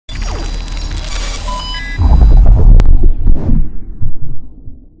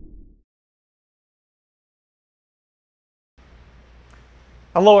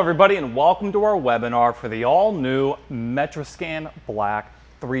Hello everybody and welcome to our webinar for the all-new MetraSCAN Black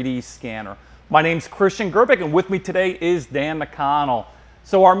 3D scanner. My name's Christian Gerbic and with me today is Dan McConnell.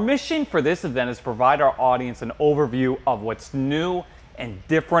 So our mission for this event is to provide our audience an overview of what's new and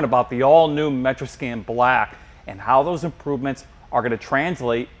different about the all-new MetraSCAN Black and how those improvements are going to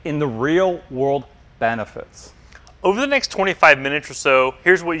translate in the real-world benefits. Over the next 25 minutes or so,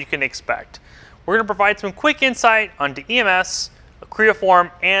 here's what you can expect. We're going to provide some quick insight onto EMS,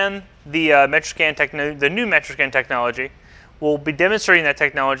 Creaform, and the new MetraSCAN technology. We'll be demonstrating that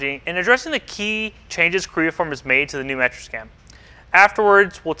technology and addressing the key changes Creaform has made to the new MetraSCAN.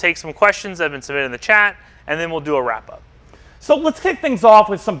 Afterwards, we'll take some questions that have been submitted in the chat, and then we'll do a wrap-up. So let's kick things off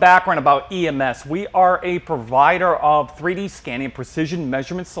with some background about EMS. We are a provider of 3D scanning and precision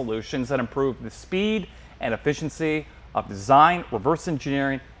measurement solutions that improve the speed and efficiency of design, reverse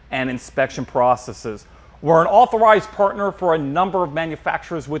engineering, and inspection processes. We're an authorized partner for a number of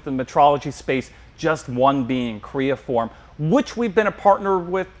manufacturers within the metrology space, just one being Creaform, which we've been a partner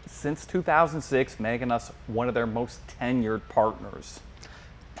with since 2006, making us one of their most tenured partners.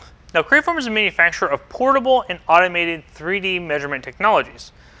 Now, Creaform is a manufacturer of portable and automated 3D measurement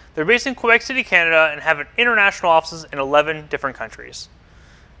technologies. They're based in Quebec City, Canada, and have international offices in 11 different countries.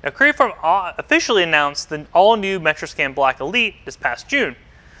 Now, Creaform officially announced the all-new MetraSCAN Black Elite this past June.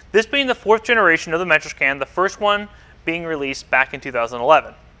 This being the 4th generation of the MetraSCAN, the first one being released back in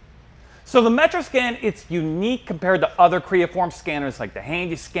 2011. So the MetraSCAN, it's unique compared to other Creaform scanners like the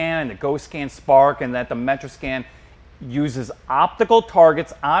HandyScan and the GoScan Spark, in that the MetraSCAN uses optical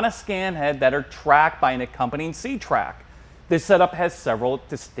targets on a scan head that are tracked by an accompanying C-track. This setup has several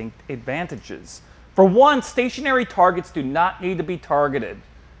distinct advantages. For one, stationary targets do not need to be targeted.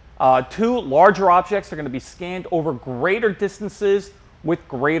 Two, larger objects are going to be scanned over greater distances with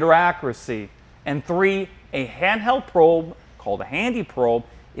greater accuracy. And three, a handheld probe called a handy probe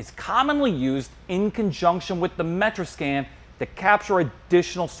is commonly used in conjunction with the MetraSCAN to capture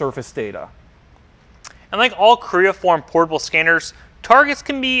additional surface data. And like all Creaform portable scanners, targets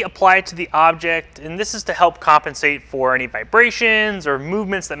can be applied to the object, and this is to help compensate for any vibrations or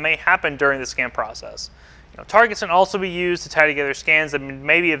movements that may happen during the scan process. Targets can also be used to tie together scans that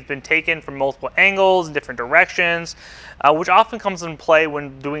maybe have been taken from multiple angles in different directions, which often comes into play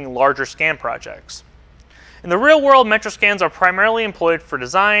when doing larger scan projects. In the real world, MetraSCANs are primarily employed for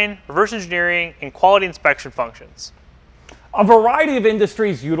design, reverse engineering, and quality inspection functions. A variety of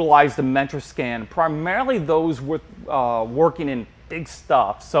industries utilize the MetraSCAN, primarily those with, working in big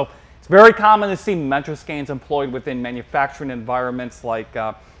stuff. So it's very common to see MetraSCANs employed within manufacturing environments like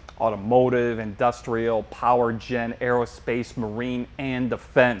automotive, industrial, power gen, aerospace, marine, and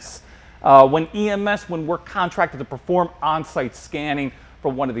defense. When we're contracted to perform on-site scanning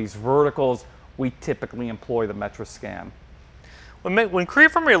for one of these verticals, we typically employ the MetraSCAN. When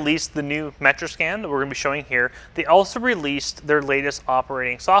Creaform released the new MetraSCAN that we're going to be showing here, they also released their latest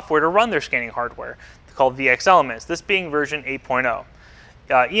operating software to run their scanning hardware, called VX Elements, this being version 8.0.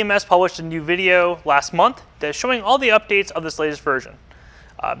 EMS published a new video last month that's showing all the updates of this latest version.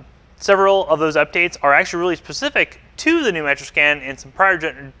 Several of those updates are actually really specific to the new MetraSCAN and some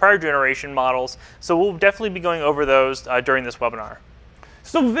prior generation models, so we'll definitely be going over those during this webinar.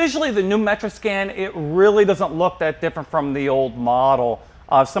 So visually, the new MetraSCAN, it really doesn't look that different from the old model.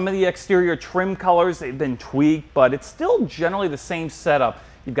 Some of the exterior trim colors, they've been tweaked, but it's still generally the same setup.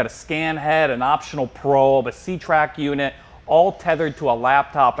 You've got a scan head, an optional probe, a C-track unit, all tethered to a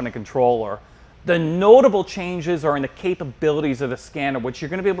laptop and a controller. The notable changes are in the capabilities of the scanner, which you're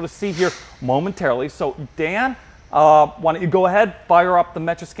going to be able to see here momentarily. So Dan, why don't you go ahead, fire up the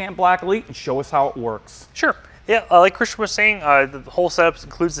MetraSCAN Black Elite and show us how it works. Sure. Yeah, like Christian was saying, the whole setup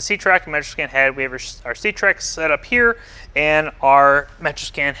includes the C-track and MetraSCAN head. We have our C-track set up here and our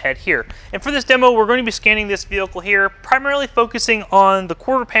MetraSCAN head here. And for this demo, we're going to be scanning this vehicle here, primarily focusing on the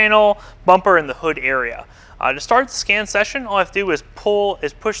quarter panel, bumper, and the hood area. To start the scan session, all I have to do is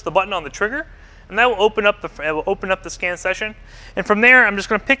push the button on the trigger, and that will open up the scan session. And from there, I'm just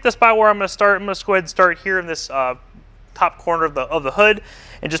going to pick the spot where I'm going to start. I'm going to go ahead and start here in this top corner of the hood,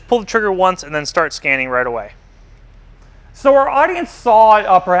 and just pull the trigger once, and then start scanning right away. So our audience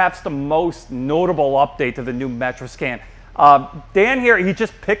saw perhaps the most notable update to the new MetraSCAN. Dan here, he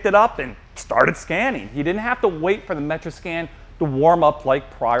just picked it up and started scanning. He didn't have to wait for the MetraSCAN to warm up like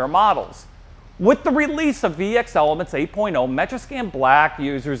prior models. With the release of VX Elements 8.0, MetraSCAN Black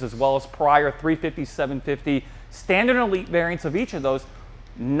users, as well as prior 350, 750, standard and elite variants of each of those,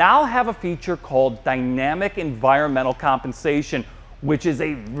 now have a feature called dynamic environmental compensation, which is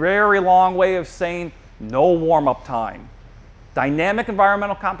a very long way of saying no warm-up time. Dynamic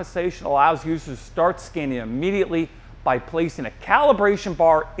environmental compensation allows users to start scanning immediately by placing a calibration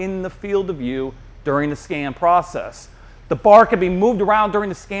bar in the field of view during the scan process. The bar can be moved around during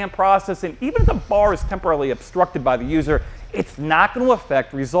the scan process, and even if the bar is temporarily obstructed by the user, it's not going to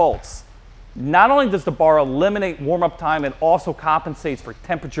affect results. Not only does the bar eliminate warm-up time, it also compensates for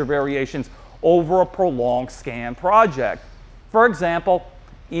temperature variations over a prolonged scan project. For example,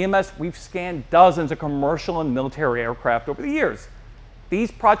 EMS, we've scanned dozens of commercial and military aircraft over the years.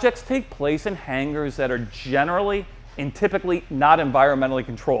 These projects take place in hangars that are generally and typically not environmentally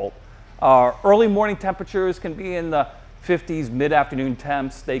controlled. Early morning temperatures can be in the 50s, mid-afternoon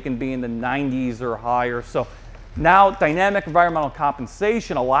temps, they can be in the 90s or higher. So now dynamic environmental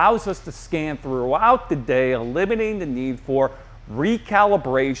compensation allows us to scan throughout the day, eliminating the need for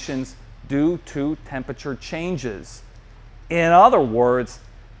recalibrations due to temperature changes. In other words,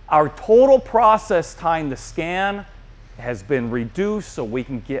 our total process time to scan has been reduced so we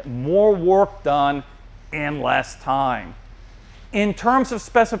can get more work done in less time. In terms of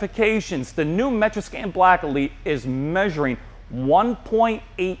specifications, the new MetraSCAN Black Elite is measuring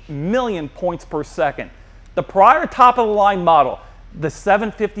 1.8 million points per second. The prior top-of-the-line model, the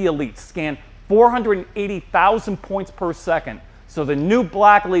 750 Elite, scanned 480,000 points per second. So the new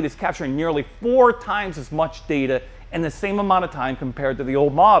Black Elite is capturing nearly 4 times as much data in the same amount of time compared to the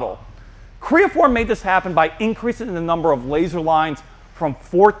old model. Creaform made this happen by increasing the number of laser lines from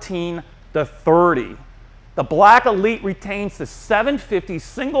 14 to 30. The Black Elite retains the 750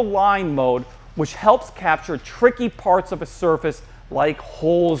 single line mode, which helps capture tricky parts of a surface like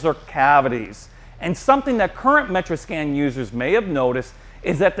holes or cavities. And something that current MetraSCAN users may have noticed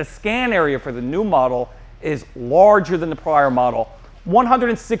is that the scan area for the new model is larger than the prior model,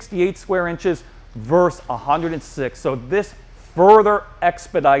 168 square inches versus 106. So this further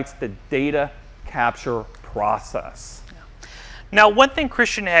expedites the data capture process. Now, one thing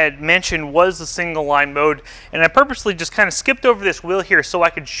Christian had mentioned was the single line mode, and I purposely just kind of skipped over this wheel here so I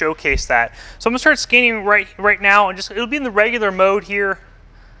could showcase that. So I'm going to start scanning right now, and it'll be in the regular mode here,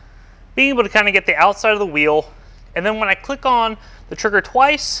 being able to kind of get the outside of the wheel, and then when I click on the trigger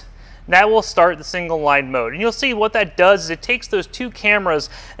twice, that will start the single line mode. And you'll see what that does is it takes those 2 cameras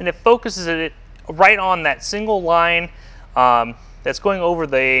and it focuses it right on that single line that's going over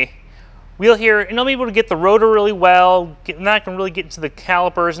the wheel here, and I'll be able to get the rotor really well, and I can really get into the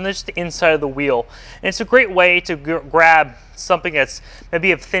calipers and just the inside of the wheel. And it's a great way to grab something that's maybe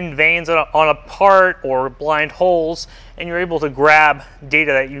have thin veins on a part or blind holes, and you're able to grab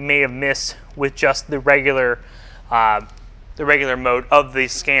data that you may have missed with just the regular mode of the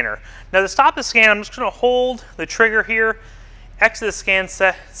scanner. Now to stop the scan, I'm just going to hold the trigger here, exit the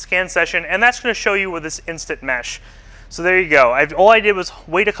scan session, and that's going to show you with this instant mesh. So there you go. All I did was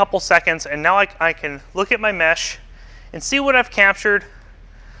wait a couple seconds, and now I can look at my mesh and see what I've captured.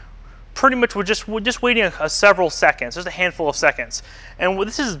 Pretty much we're just waiting several seconds, just a handful of seconds. And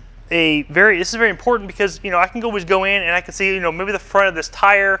this is very important because I can always go in and I can see maybe the front of this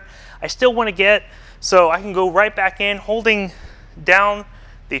tire I still want to get, so I can go right back in, holding down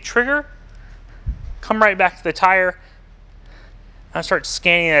the trigger, come right back to the tire, and start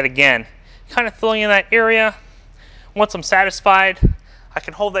scanning that again, kind of filling in that area. Once I'm satisfied, I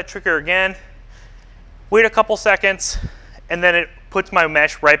can hold that trigger again, wait a couple seconds, and then it puts my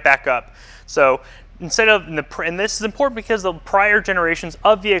mesh right back up. So instead of, and this is important because the prior generations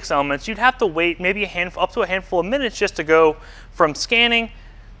of VX Elements, you'd have to wait maybe up to a handful of minutes just to go from scanning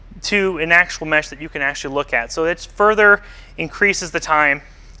to an actual mesh that you can actually look at. So it further increases the time,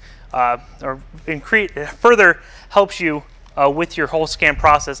 further helps you with your whole scan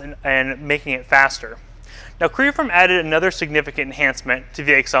process and making it faster. Now, Creaform added another significant enhancement to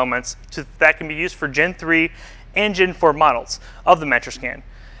VX Elements that can be used for Gen 3 and Gen 4 models of the MetraSCAN,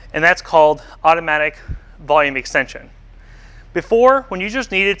 and that's called automatic volume extension. Before, when users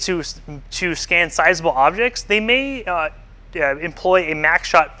needed to scan sizable objects, they may employ a max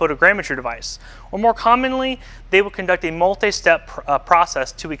shot photogrammetry device, or more commonly, they would conduct a multi-step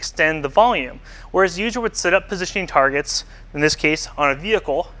process to extend the volume, whereas the user would set up positioning targets, in this case on a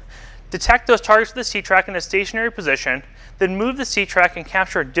vehicle, detect those targets with the C-track in a stationary position, then move the C-track and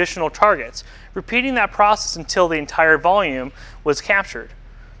capture additional targets, repeating that process until the entire volume was captured.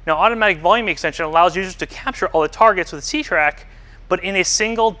 Now, automatic volume extension allows users to capture all the targets with the C-track, but in a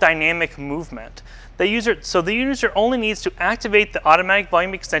single dynamic movement. So the user only needs to activate the automatic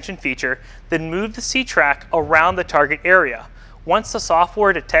volume extension feature, then move the C-track around the target area. Once the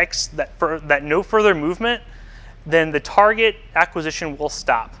software detects that no further movement, then the target acquisition will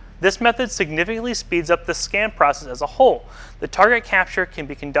stop. This method significantly speeds up the scan process as a whole. The target capture can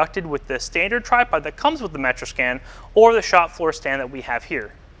be conducted with the standard tripod that comes with the MetraSCAN or the shop floor stand that we have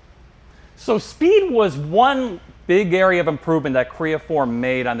here. So speed was one big area of improvement that Creaform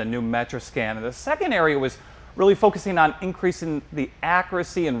made on the new MetraSCAN. And the second area was really focusing on increasing the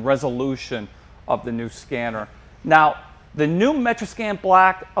accuracy and resolution of the new scanner. Now, the new MetraSCAN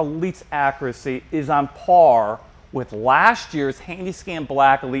Black Elite's accuracy is on par with last year's HandyScan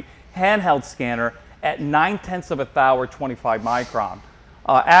Black Elite handheld scanner at 0.9 of a thou or 25 micron.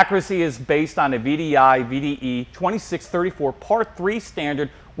 Accuracy is based on a VDI VDE 2634 Part 3 standard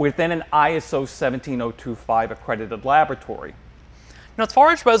within an ISO 17025 accredited laboratory. Now, as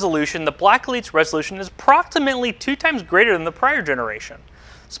far as resolution, the Black Elite's resolution is approximately 2 times greater than the prior generation,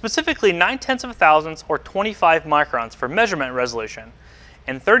 specifically 0.9 of a thousandth or 25 microns for measurement resolution,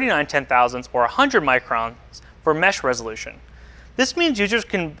 and 39/10,000ths or 100 microns for mesh resolution. This means users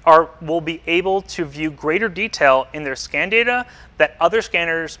will be able to view greater detail in their scan data that other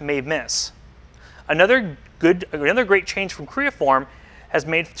scanners may miss. Another great change from Creaform has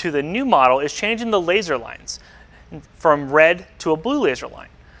made to the new model is changing the laser lines from red to a blue laser line.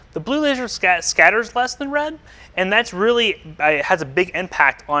 The blue laser scatters less than red, and that's really has a big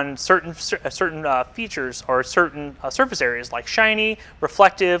impact on certain features or certain surface areas like shiny,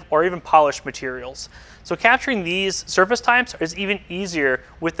 reflective, or even polished materials. So capturing these surface types is even easier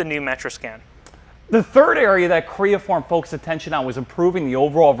with the new MetraSCAN. The third area that Creaform focused attention on was improving the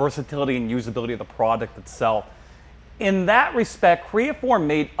overall versatility and usability of the product itself. In that respect, Creaform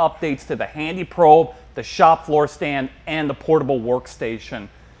made updates to the Handy Probe, the shop floor stand, and the portable workstation.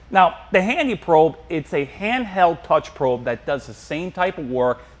 Now, the Handy Probe, it's a handheld touch probe that does the same type of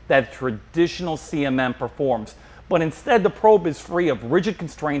work that a traditional CMM performs, but instead the probe is free of rigid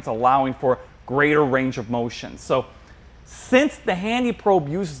constraints, allowing for greater range of motion. So since the Handy Probe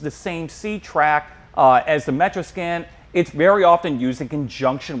uses the same C-track as the MetraSCAN, it's very often used in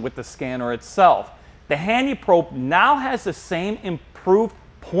conjunction with the scanner itself. The Handy Probe now has the same improved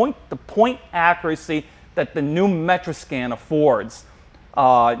point-to-point accuracy that the new MetraSCAN affords,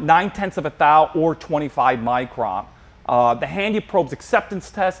 0.9 of a thou or 25 micron. The Handy Probe's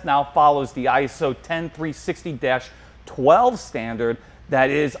acceptance test now follows the ISO 10360-12 standard that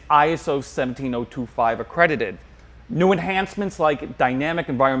is ISO 17025 accredited. New enhancements like dynamic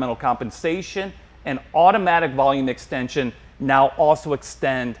environmental compensation and automatic volume extension now also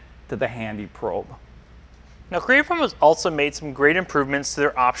extend to the Handy Probe. Now, Creaform has also made some great improvements to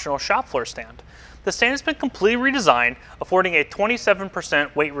their optional shop floor stand. The stand has been completely redesigned, affording a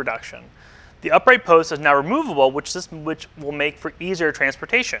 27% weight reduction. The upright post is now removable, which will make for easier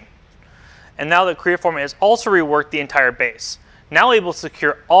transportation. And now that Creaform has also reworked the entire base, now able to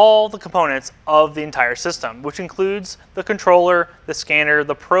secure all the components of the entire system, which includes the controller, the scanner,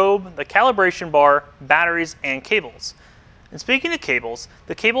 the probe, the calibration bar, batteries, and cables. And speaking of cables,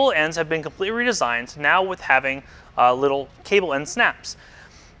 the cable ends have been completely redesigned, now with having little cable end snaps.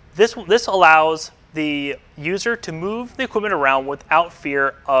 This allows the user to move the equipment around without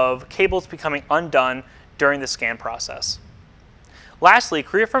fear of cables becoming undone during the scan process. Lastly,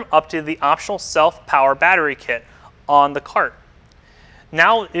 Creaform updated the optional self-power battery kit on the cart,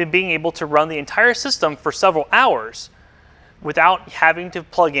 now being able to run the entire system for several hours without having to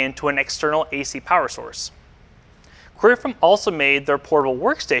plug into an external AC power source. Creaform also made their portable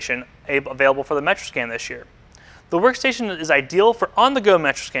workstation available for the MetraSCAN this year. The workstation is ideal for on-the-go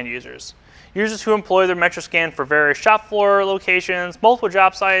MetraSCAN users who employ their MetraSCAN for various shop floor locations, multiple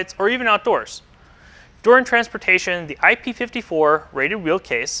job sites, or even outdoors. During transportation, the IP54 rated wheel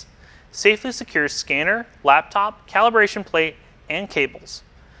case safely secures scanner, laptop, calibration plate, and cables.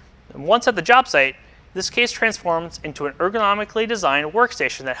 And once at the job site, this case transforms into an ergonomically designed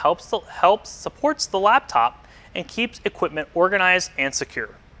workstation that supports the laptop and keeps equipment organized and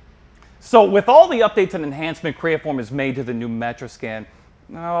secure. So with all the updates and enhancement Creaform has made to the new MetraSCAN,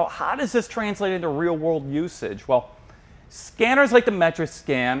 now how does this translate into real-world usage? Well, scanners like the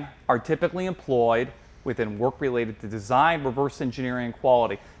MetraSCAN are typically employed within work related to design, reverse engineering, and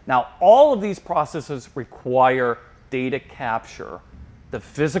quality. Now, all of these processes require data capture, the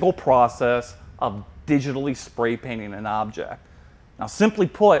physical process of digitally spray painting an object. Now, simply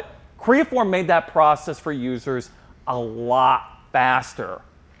put, Creaform made that process for users a lot faster.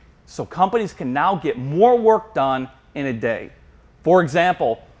 So companies can now get more work done in a day. For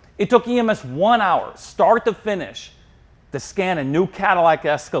example, it took EMS 1 hour, start to finish, to scan a new Cadillac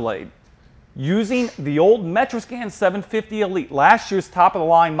Escalade. Using the old MetraSCAN 750 Elite, last year's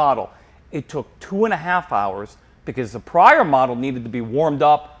top-of-the-line model, it took 2.5 hours because the prior model needed to be warmed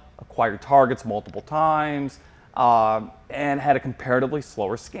up, acquire targets multiple times, and had a comparatively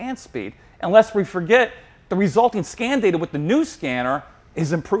slower scan speed. And lest we forget, the resulting scan data with the new scanner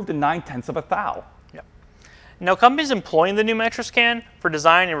is improved to 0.9 of a thou. Yep. Now, companies employing the new MetraSCAN for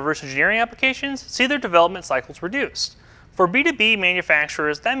design and reverse engineering applications see their development cycles reduced. For B2B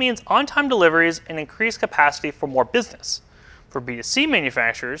manufacturers, that means on-time deliveries and increased capacity for more business. For B2C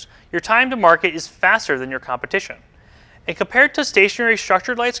manufacturers, your time to market is faster than your competition. And compared to stationary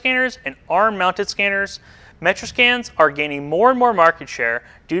structured light scanners and arm-mounted scanners, MetraSCANs are gaining more and more market share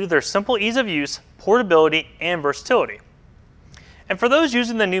due to their simple ease of use, portability, and versatility. And for those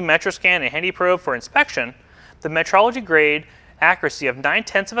using the new MetraSCAN and HandyProbe for inspection, the metrology grade accuracy of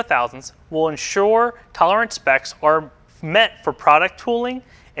 9/10 of a thousandth will ensure tolerance specs are met for product tooling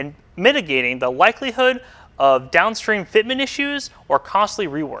and mitigating the likelihood of downstream fitment issues or costly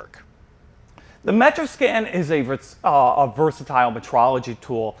rework. The MetraSCAN is a versatile metrology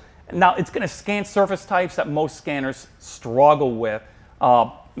tool. Now, it's going to scan surface types that most scanners struggle with.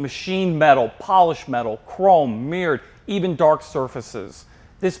 Machined metal, polished metal, chrome, mirrored, even dark surfaces.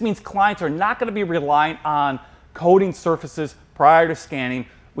 This means clients are not going to be reliant on coating surfaces prior to scanning,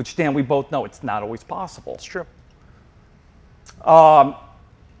 which, Dan, we both know it's not always possible. It's true. And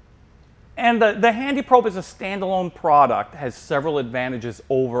the HandyProbe is a standalone product, has several advantages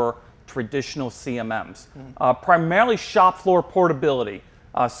over traditional CMMs. Primarily shop floor portability,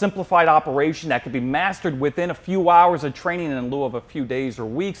 simplified operation that can be mastered within a few hours of training in lieu of a few days or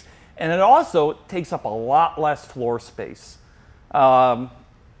weeks, and it also takes up a lot less floor space.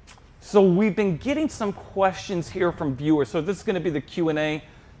 So we've been getting some questions here from viewers. So this is going to be the Q&A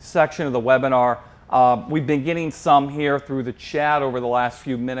section of the webinar. We've been getting some here through the chat over the last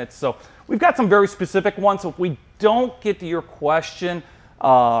few minutes. So we've got some very specific ones. So if we don't get to your question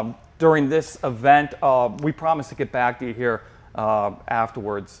during this event, we promise to get back to you here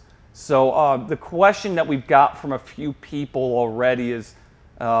afterwards. So the question that we've got from a few people already is,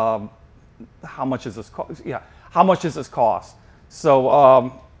 how much does this cost? Yeah, how much does this cost?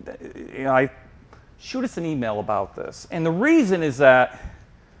 So you know, shoot us an email about this. And the reason is that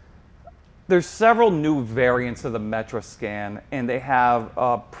there's several new variants of the MetraSCAN, and they have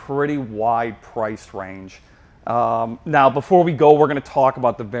a pretty wide price range. Now, before we go, we're going to talk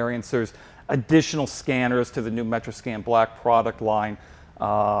about the variants. There's additional scanners to the new MetraSCAN Black product line,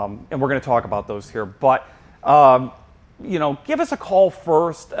 and we're going to talk about those here. But you know, give us a call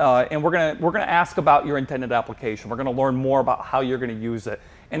first, and we're gonna ask about your intended application. We're going to learn more about how you're going to use it.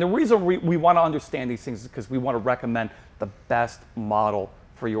 And the reason we want to understand these things is because we want to recommend the best model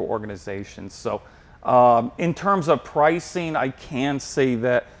for your organization. So in terms of pricing, I can say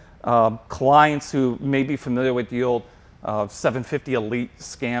that clients who may be familiar with the old 750 Elite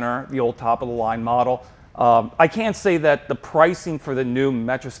scanner, the old top-of-the-line model, I can say that the pricing for the new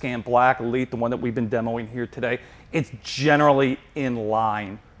MetraSCAN Black Elite, the one that we've been demoing here today, it's generally in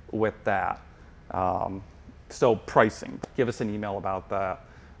line with that. So pricing, give us an email about that.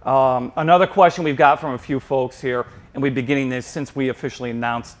 Another question we've got from a few folks here, and we've been getting this since we officially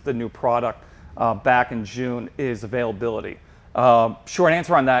announced the new product back in June, is availability. Short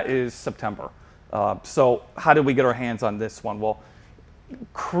answer on that is September. So how did we get our hands on this one? Well,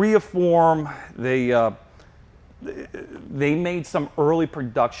 Creaform, they made some early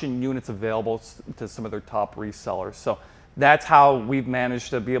production units available to some of their top resellers. So that's how we've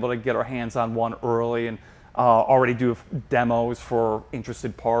managed to be able to get our hands on one early and already do demos for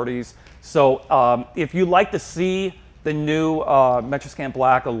interested parties. So if you'd like to see the new MetraSCAN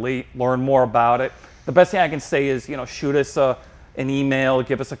Black Elite, learn more about it, the best thing I can say is, you know, shoot us an email,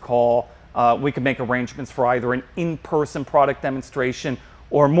 give us a call. We can make arrangements for either an in-person product demonstration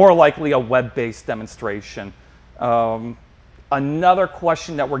or more likely a web-based demonstration. Another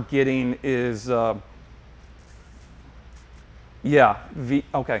question that we're getting is,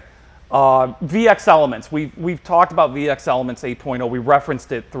 VX Elements. We've talked about VX Elements 8.0. We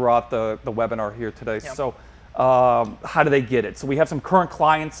referenced it throughout the webinar here today. Yep. So how do they get it? So we have some current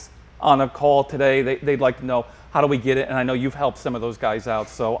clients on a call today. They'd like to know, how do we get it? And I know you've helped some of those guys out,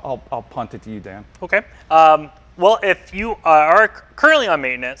 so I'll punt it to you, Dan. Okay. Well, if you are currently on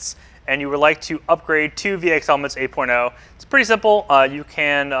maintenance and you would like to upgrade to VX Elements 8.0, it's pretty simple. You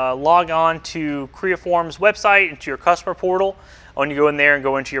can log on to Creaform's website, into your customer portal. When you go in there and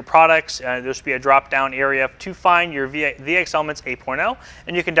go into your products, there should be a drop-down area to find your VX Elements 8.0,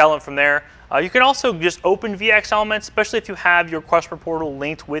 and you can download from there. You can also just open VX Elements, especially if you have your customer portal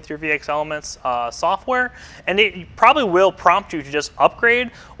linked with your VX Elements software, and it probably will prompt you to just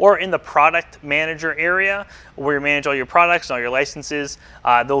upgrade, or in the product manager area where you manage all your products and all your licenses,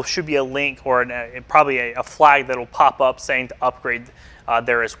 there should be a link or probably a flag that will pop up saying to upgrade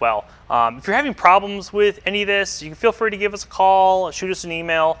there as well. If you're having problems with any of this, you can feel free to give us a call, shoot us an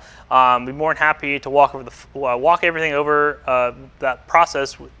email. We'd be more than happy to walk everything over that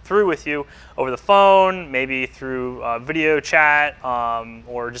process through with you over the phone, maybe through video chat,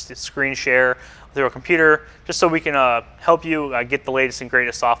 or just a screen share through a computer, just so we can help you get the latest and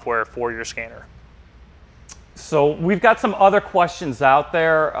greatest software for your scanner. So we've got some other questions out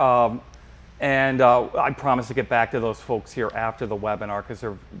there, and I promise to get back to those folks here after the webinar because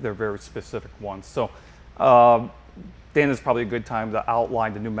they're very specific ones. So Dan, is probably a good time to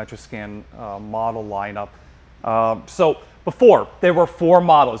outline the new MetraSCAN model lineup. So before, there were 4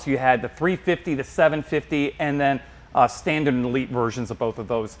 models. You had the 350, the 750, and then standard and elite versions of both of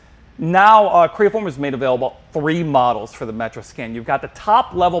those. Now, Creaform has made available 3 models for the MetraSCAN. You've got the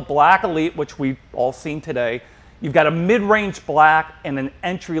top level Black Elite, which we've all seen today. You've got a mid-range Black and an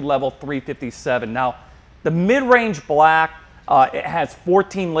entry-level 357. Now, the mid-range Black, it has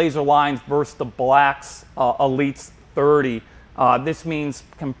 14 laser lines versus the Black's Elite's 30. This means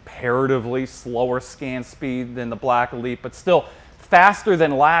comparatively slower scan speed than the Black Elite, but still faster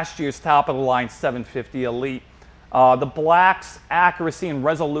than last year's top-of-the-line 750 Elite. The Black's accuracy and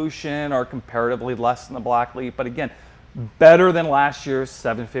resolution are comparatively less than the Black Elite, but again, better than last year's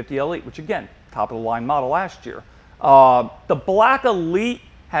 750 Elite, which again, top-of-the-line model last year. The Black Elite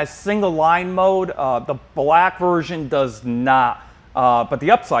has single line mode. The Black version does not, but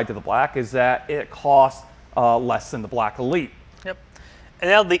the upside to the Black is that it costs less than the Black Elite. Yep. And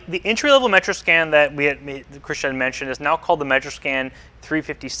now the entry-level MetraSCAN that Christian mentioned is now called the MetraSCAN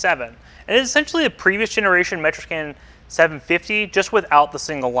 357. And it's essentially a previous generation MetraSCAN 750, just without the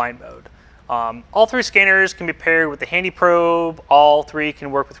single line mode. All 3 scanners can be paired with the Handy Probe. All 3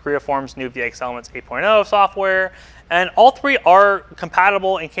 can work with Creaform's new VX Elements 8.0 software. And all 3 are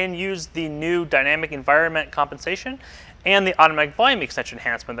compatible and can use the new dynamic environment compensation and the automatic volume extension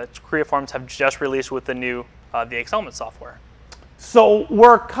enhancement that Creaforms have just released with the new VX Elements software. So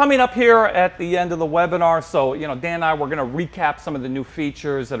we're coming up here at the end of the webinar. So, Dan and I, we're going to recap some of the new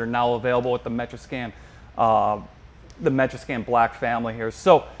features that are now available with the MetraSCAN Black family here.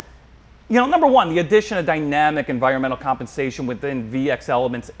 So, number 1, the addition of dynamic environmental compensation within VX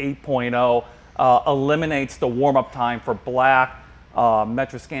Elements 8.0 eliminates the warm-up time for Black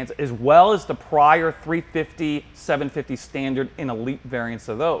MetraSCANs, as well as the prior 350, 750 standard and elite variants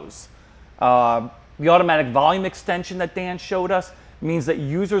of those. The automatic volume extension that Dan showed us means that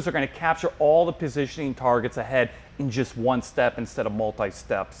users are going to capture all the positioning targets ahead in just one step instead of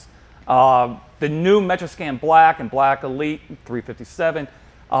multi-steps. The new MetraSCAN Black and Black Elite 357,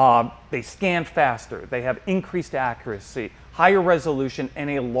 they scan faster, they have increased accuracy, higher resolution, and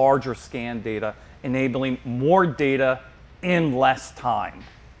a larger scan data, enabling more data in less time.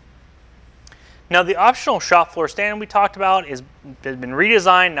 Now the optional shop floor stand we talked about has been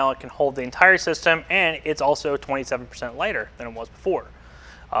redesigned. Now it can hold the entire system, and it's also 27% lighter than it was before.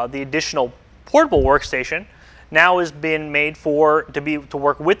 The additional portable workstation now has been made to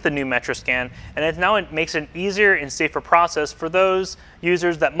work with the new MetraSCAN, and it makes it an easier and safer process for those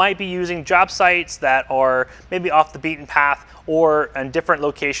users that might be using job sites that are maybe off the beaten path or in different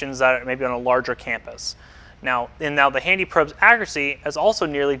locations that are maybe on a larger campus. Now the Handy Probe's accuracy has also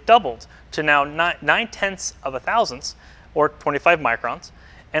nearly doubled to now 9/10 of a thousandth, or 25 microns,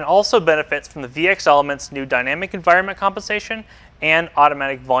 and also benefits from the VX Elements' new dynamic environment compensation and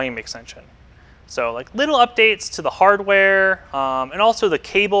automatic volume extension. So like little updates to the hardware, and also the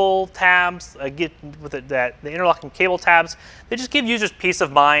cable tabs, the interlocking cable tabs, they just give users peace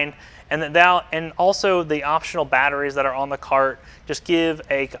of mind. And also the optional batteries that are on the cart just give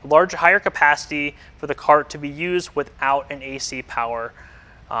a higher capacity for the cart to be used without an AC power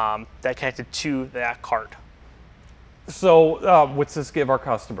that connected to that cart. So what's this give our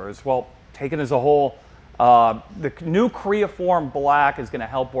customers? Well, taken as a whole, the new Creaform Black is going to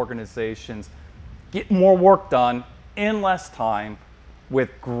help organizations get more work done in less time with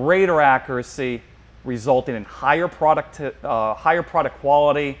greater accuracy, resulting in higher product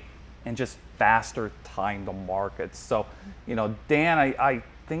quality and just faster time to market. So, Dan, I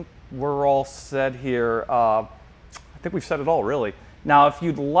think we're all set here. I think we've said it all, really. Now, if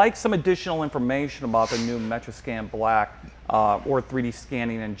you'd like some additional information about the new MetraSCAN Black or 3D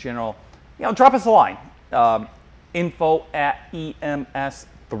scanning in general, drop us a line.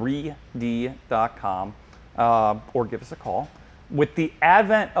 info@ems3d.com or give us a call. With the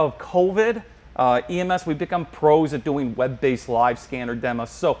advent of COVID, EMS, we've become pros at doing web-based live scanner demos.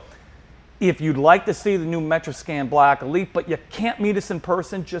 So if you'd like to see the new MetraSCAN Black Elite, but you can't meet us in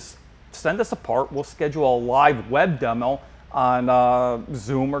person, just send us a part. We'll schedule a live web demo on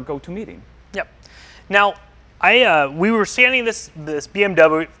Zoom or GoToMeeting. Yep. Now, We were scanning this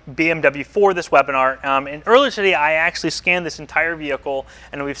BMW for this webinar, and earlier today I actually scanned this entire vehicle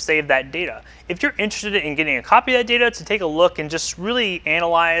and we've saved that data. If you're interested in getting a copy of that data to take a look and just really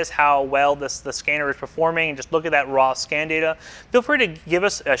analyze how well the scanner is performing and just look at that raw scan data, feel free to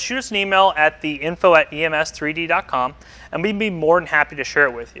shoot us an email at the info@ems3d.com, and we'd be more than happy to share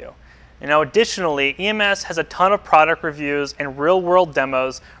it with you. And now additionally, EMS has a ton of product reviews and real-world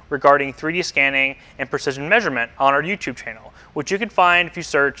demos regarding 3D scanning and precision measurement on our YouTube channel, which you can find if you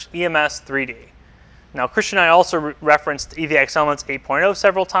search EMS 3D. Now, Christian and I also referenced EVX Elements 8.0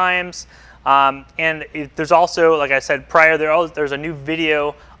 several times, and there's also, like I said prior, there's a new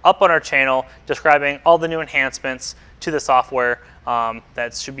video up on our channel describing all the new enhancements to the software.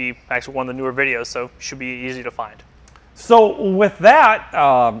 That should be actually one of the newer videos, so should be easy to find. So with that,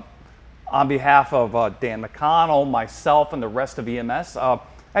 on behalf of Dan McConnell, myself, and the rest of EMS,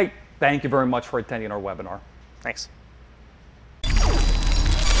 hey, thank you very much for attending our webinar. Thanks.